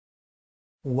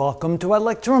Welcome to our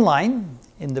lecture online.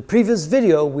 In the previous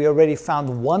video, we already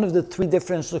found one of the three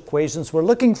differential equations we're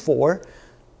looking for,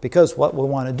 because what we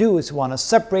want to do is we want to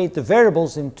separate the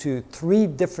variables into three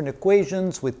different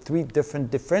equations with three different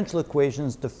differential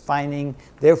equations defining,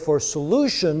 therefore,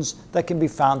 solutions that can be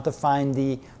found to find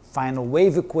the final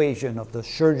wave equation of the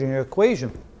Schrodinger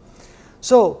equation.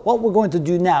 So what we're going to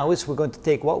do now is we're going to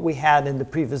take what we had in the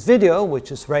previous video,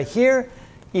 which is right here,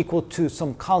 equal to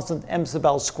some constant m sub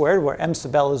l squared, where m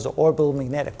sub l is the orbital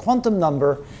magnetic quantum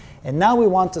number. And now we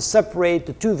want to separate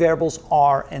the two variables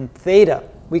r and theta.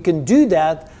 We can do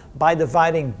that by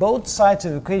dividing both sides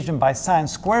of the equation by sine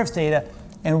square of theta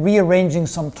and rearranging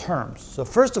some terms. So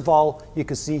first of all, you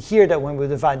can see here that when we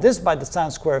divide this by the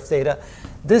sine square of theta,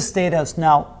 this theta is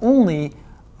now only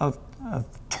a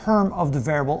term of the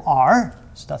variable r.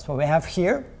 So that's what we have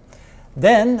here.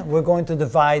 Then we're going to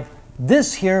divide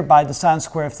this here by the sine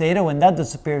square of theta. When that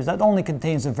disappears, that only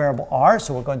contains the variable r,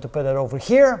 so we're going to put it over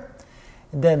here.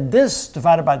 And then this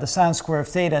divided by the sine square of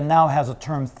theta now has a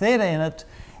term theta in it,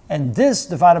 and this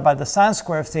divided by the sine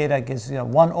square of theta gives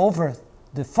 1 over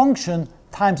the function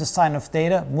times the sine of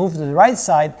theta. Move to the right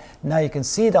side. Now you can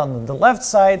see it on the left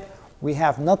side, we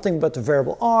have nothing but the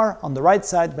variable r. On the right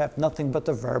side, we have nothing but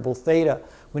the variable theta.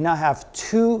 We now have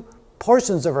two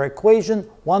portions of our equation,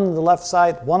 one on the left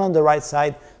side, one on the right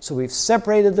side. So we've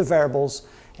separated the variables.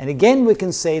 And again, we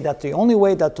can say that the only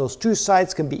way that those two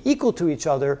sides can be equal to each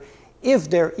other if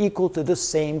they're equal to the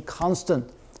same constant.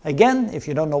 Again, if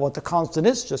you don't know what the constant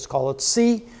is, just call it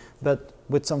c. But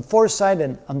with some foresight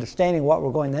and understanding what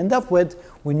we're going to end up with,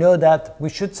 we know that we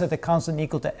should set the constant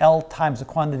equal to L times the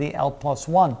quantity L plus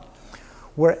 1.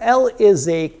 Where L is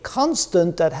a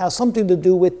constant that has something to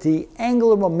do with the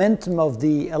angular momentum of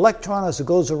the electron as it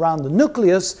goes around the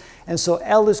nucleus, and so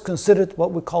L is considered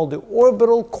what we call the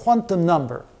orbital quantum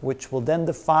number, which will then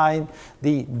define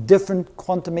the different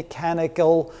quantum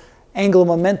mechanical angular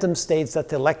momentum states that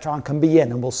the electron can be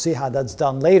in, and we'll see how that's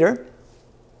done later.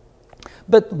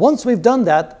 But once we've done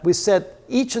that, we set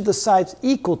each of the sides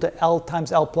equal to L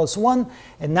times L plus 1,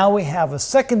 and now we have a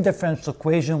second differential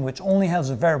equation which only has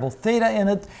a variable theta in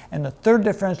it, and a third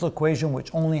differential equation which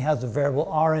only has a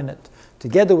variable r in it.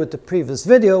 Together with the previous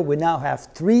video, we now have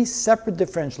three separate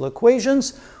differential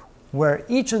equations where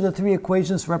each of the three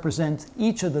equations represent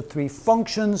each of the three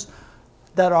functions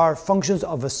that are functions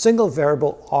of a single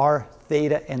variable r,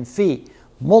 theta, and phi.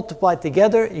 Multiplied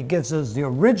together, it gives us the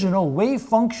original wave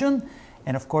function.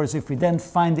 And of course, if we then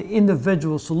find the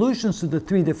individual solutions to the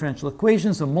three differential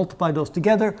equations and multiply those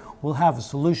together, we'll have a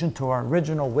solution to our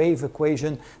original wave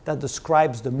equation that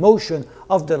describes the motion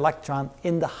of the electron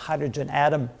in the hydrogen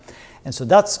atom. And so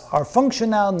that's our function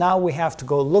now. Now we have to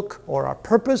go look, or our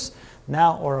purpose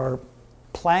now, or our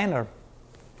plan, or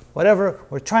whatever.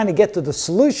 We're trying to get to the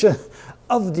solution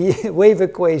of the wave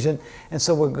equation. And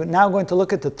so we're now going to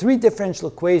look at the three differential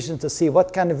equations to see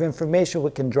what kind of information we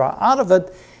can draw out of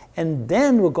it. And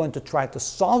then we're going to try to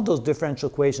solve those differential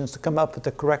equations to come up with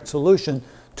the correct solution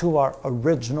to our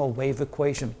original wave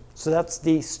equation. So that's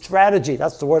the strategy.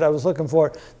 That's the word I was looking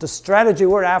for. The strategy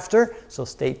we're after. So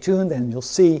stay tuned and you'll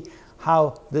see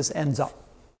how this ends up.